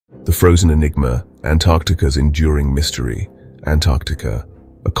The frozen enigma, Antarctica's enduring mystery. Antarctica,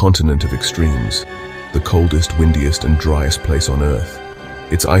 a continent of extremes, the coldest, windiest, and driest place on Earth.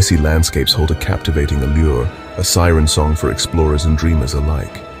 Its icy landscapes hold a captivating allure, a siren song for explorers and dreamers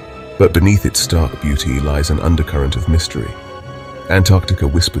alike. But beneath its stark beauty lies an undercurrent of mystery. Antarctica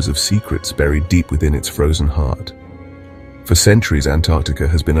whispers of secrets buried deep within its frozen heart. For centuries, Antarctica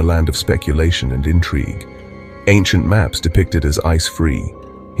has been a land of speculation and intrigue. Ancient maps depict it as ice-free,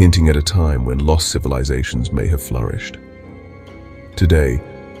 hinting at a time when lost civilizations may have flourished. Today,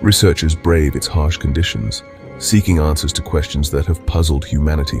 researchers brave its harsh conditions, seeking answers to questions that have puzzled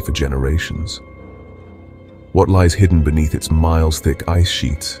humanity for generations. What lies hidden beneath its miles-thick ice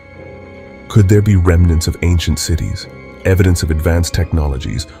sheets? Could there be remnants of ancient cities, evidence of advanced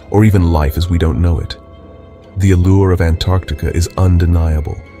technologies, or even life as we don't know it? The allure of Antarctica is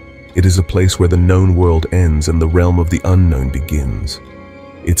undeniable. It is a place where the known world ends and the realm of the unknown begins.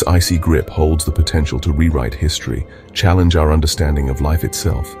 Its icy grip holds the potential to rewrite history, challenge our understanding of life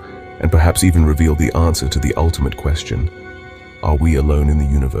itself, and perhaps even reveal the answer to the ultimate question: are we alone in the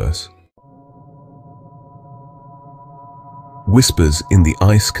universe? Whispers in the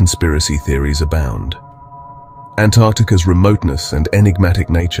ice conspiracy theories abound. Antarctica's remoteness and enigmatic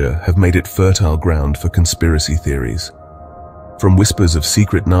nature have made it fertile ground for conspiracy theories. From whispers of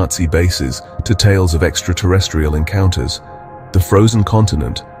secret Nazi bases to tales of extraterrestrial encounters, the frozen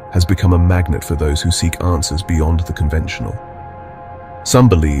continent has become a magnet for those who seek answers beyond the conventional. Some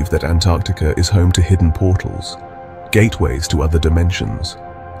believe that Antarctica is home to hidden portals, gateways to other dimensions,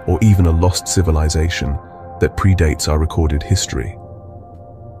 or even a lost civilization that predates our recorded history.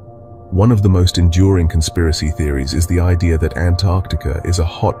 One of the most enduring conspiracy theories is the idea that Antarctica is a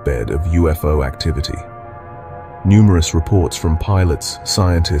hotbed of UFO activity. Numerous reports from pilots,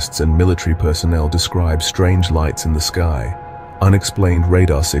 scientists, and military personnel describe strange lights in the sky, unexplained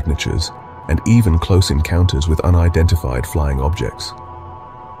radar signatures, and even close encounters with unidentified flying objects.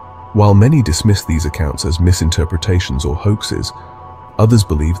 While many dismiss these accounts as misinterpretations or hoaxes, others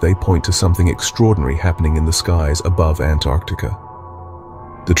believe they point to something extraordinary happening in the skies above Antarctica.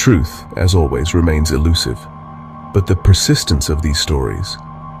 The truth, as always, remains elusive, but the persistence of these stories,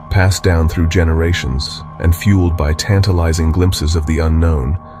 passed down through generations and fueled by tantalizing glimpses of the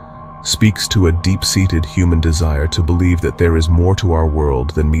unknown, speaks to a deep-seated human desire to believe that there is more to our world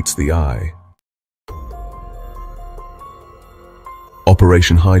than meets the eye.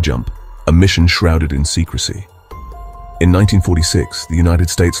 Operation High Jump, a mission shrouded in secrecy. In 1946, the United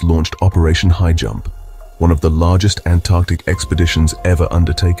States launched Operation High Jump, one of the largest Antarctic expeditions ever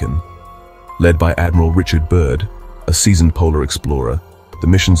undertaken. Led by Admiral Richard Byrd, a seasoned polar explorer, the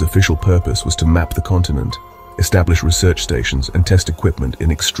mission's official purpose was to map the continent, establish research stations, and test equipment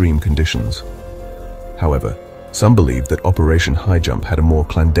in extreme conditions. However, some believe that Operation High Jump had a more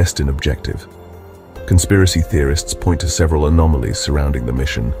clandestine objective. Conspiracy theorists point to several anomalies surrounding the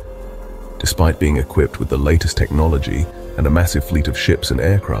mission. Despite being equipped with the latest technology and a massive fleet of ships and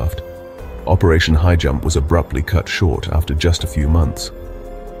aircraft, Operation High Jump was abruptly cut short after just a few months.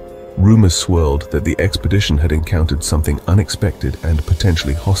 Rumors swirled that the expedition had encountered something unexpected and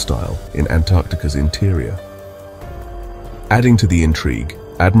potentially hostile in Antarctica's interior. Adding to the intrigue,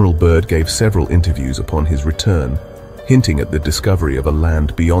 Admiral Byrd gave several interviews upon his return, hinting at the discovery of a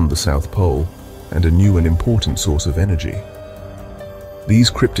land beyond the South Pole and a new and important source of energy. These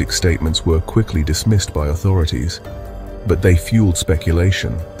cryptic statements were quickly dismissed by authorities, but they fueled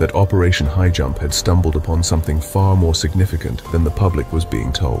speculation that Operation High Jump had stumbled upon something far more significant than the public was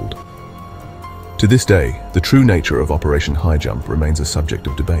being told. To this day, the true nature of Operation High Jump remains a subject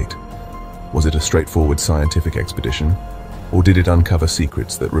of debate. Was it a straightforward scientific expedition, or did it uncover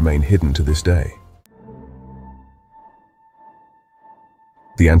secrets that remain hidden to this day?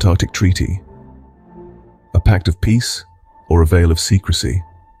 The Antarctic Treaty. A pact of peace or a veil of secrecy?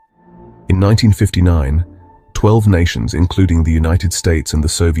 In 1959, 12 nations, including the United States and the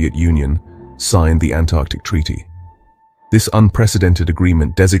Soviet Union, signed the Antarctic Treaty. This unprecedented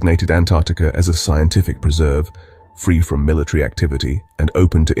agreement designated Antarctica as a scientific preserve, free from military activity and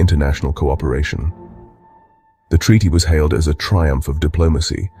open to international cooperation. The treaty was hailed as a triumph of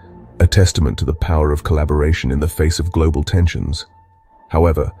diplomacy, a testament to the power of collaboration in the face of global tensions.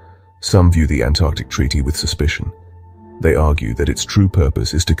 However, some view the Antarctic Treaty with suspicion. They argue that its true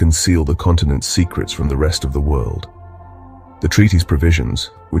purpose is to conceal the continent's secrets from the rest of the world. The treaty's provisions,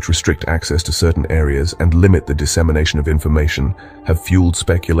 which restrict access to certain areas and limit the dissemination of information, have fueled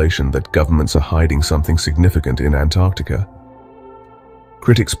speculation that governments are hiding something significant in Antarctica.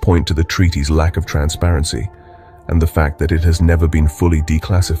 Critics point to the treaty's lack of transparency and the fact that it has never been fully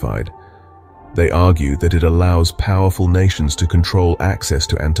declassified. They argue that it allows powerful nations to control access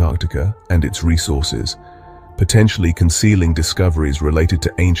to Antarctica and its resources, potentially concealing discoveries related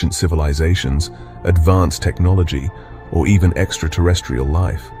to ancient civilizations, advanced technology, or even extraterrestrial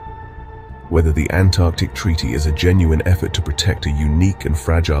life. Whether the Antarctic Treaty is a genuine effort to protect a unique and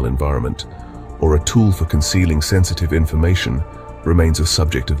fragile environment, or a tool for concealing sensitive information, remains a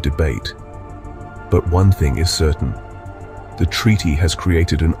subject of debate. But one thing is certain. The treaty has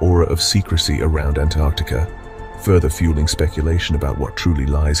created an aura of secrecy around Antarctica, further fueling speculation about what truly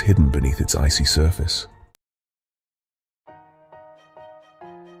lies hidden beneath its icy surface.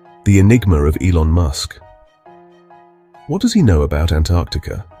 The enigma of Elon Musk. What does he know about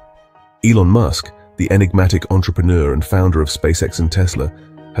Antarctica? Elon Musk, the enigmatic entrepreneur and founder of SpaceX and Tesla,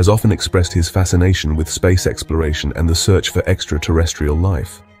 has often expressed his fascination with space exploration and the search for extraterrestrial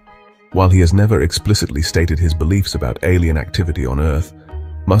life. While he has never explicitly stated his beliefs about alien activity on Earth,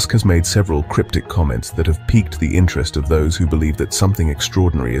 Musk has made several cryptic comments that have piqued the interest of those who believe that something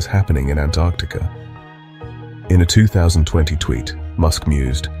extraordinary is happening in Antarctica. In a 2020 tweet, Musk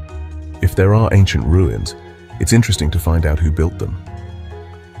mused, "If there are ancient ruins, it's interesting to find out who built them."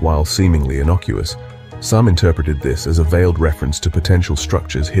 While seemingly innocuous, some interpreted this as a veiled reference to potential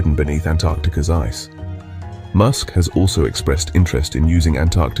structures hidden beneath Antarctica's ice. Musk has also expressed interest in using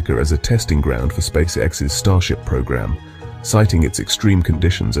Antarctica as a testing ground for SpaceX's Starship program, citing its extreme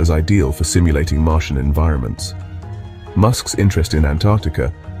conditions as ideal for simulating Martian environments. Musk's interest in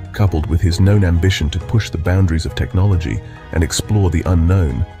Antarctica, coupled with his known ambition to push the boundaries of technology and explore the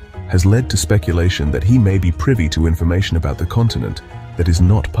unknown, has led to speculation that he may be privy to information about the continent that is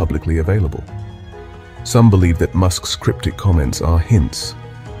not publicly available. Some believe that Musk's cryptic comments are hints,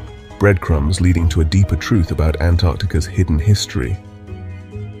 breadcrumbs leading to a deeper truth about Antarctica's hidden history.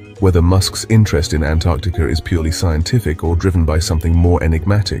 Whether Musk's interest in Antarctica is purely scientific or driven by something more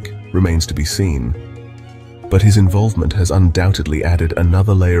enigmatic remains to be seen. But his involvement has undoubtedly added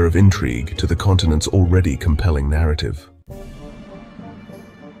another layer of intrigue to the continent's already compelling narrative.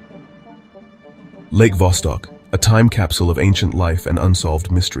 Lake Vostok, a time capsule of ancient life and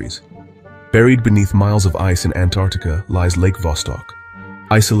unsolved mysteries. Buried beneath miles of ice in Antarctica lies Lake Vostok,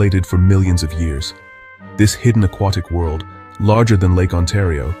 isolated for millions of years. This hidden aquatic world, larger than Lake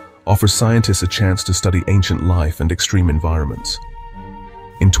Ontario, offers scientists a chance to study ancient life and extreme environments.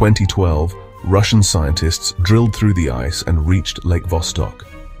 In 2012, Russian scientists drilled through the ice and reached Lake Vostok.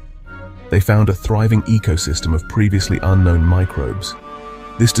 They found a thriving ecosystem of previously unknown microbes.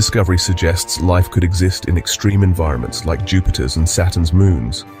 This discovery suggests life could exist in extreme environments like Jupiter's and Saturn's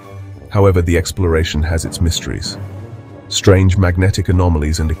moons. However, the exploration has its mysteries. Strange magnetic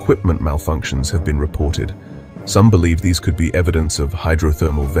anomalies and equipment malfunctions have been reported. Some believe these could be evidence of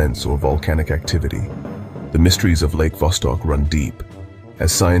hydrothermal vents or volcanic activity. The mysteries of Lake Vostok run deep.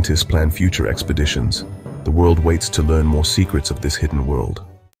 As scientists plan future expeditions, the world waits to learn more secrets of this hidden world.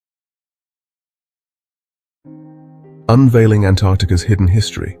 Unveiling Antarctica's hidden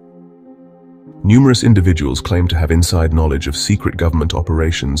history. Numerous individuals claim to have inside knowledge of secret government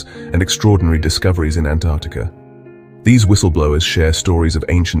operations and extraordinary discoveries in Antarctica. These whistleblowers share stories of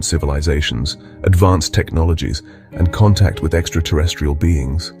ancient civilizations, advanced technologies, and contact with extraterrestrial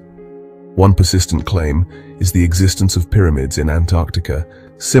beings. One persistent claim is the existence of pyramids in Antarctica,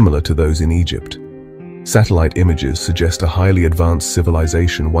 similar to those in Egypt. Satellite images suggest a highly advanced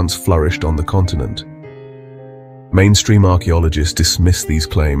civilization once flourished on the continent. Mainstream archaeologists dismiss these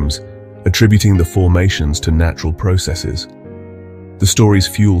claims, attributing the formations to natural processes. The stories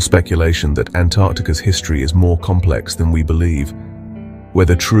fuel speculation that Antarctica's history is more complex than we believe.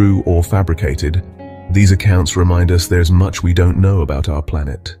 Whether true or fabricated, these accounts remind us there's much we don't know about our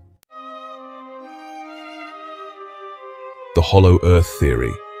planet. The Hollow Earth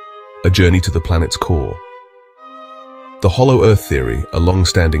Theory, a journey to the planet's core. The Hollow Earth Theory, a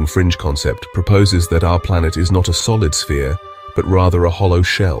long-standing fringe concept, proposes that our planet is not a solid sphere, but rather a hollow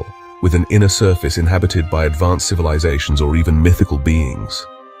shell, with an inner surface inhabited by advanced civilizations or even mythical beings.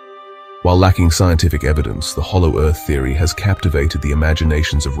 While lacking scientific evidence, the Hollow Earth theory has captivated the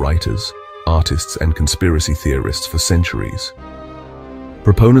imaginations of writers, artists, and conspiracy theorists for centuries.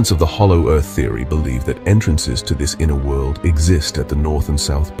 Proponents of the Hollow Earth theory believe that entrances to this inner world exist at the North and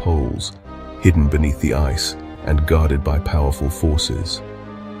South poles, hidden beneath the ice and guarded by powerful forces.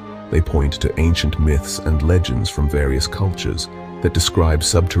 They point to ancient myths and legends from various cultures that describe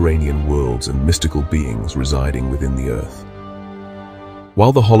subterranean worlds and mystical beings residing within the Earth.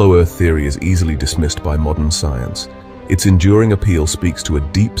 While the Hollow Earth theory is easily dismissed by modern science, its enduring appeal speaks to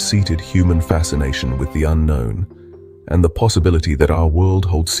a deep-seated human fascination with the unknown and the possibility that our world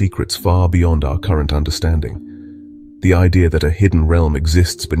holds secrets far beyond our current understanding. The idea that a hidden realm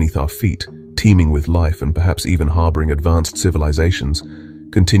exists beneath our feet teeming with life and perhaps even harboring advanced civilizations,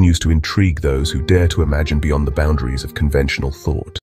 continues to intrigue those who dare to imagine beyond the boundaries of conventional thought.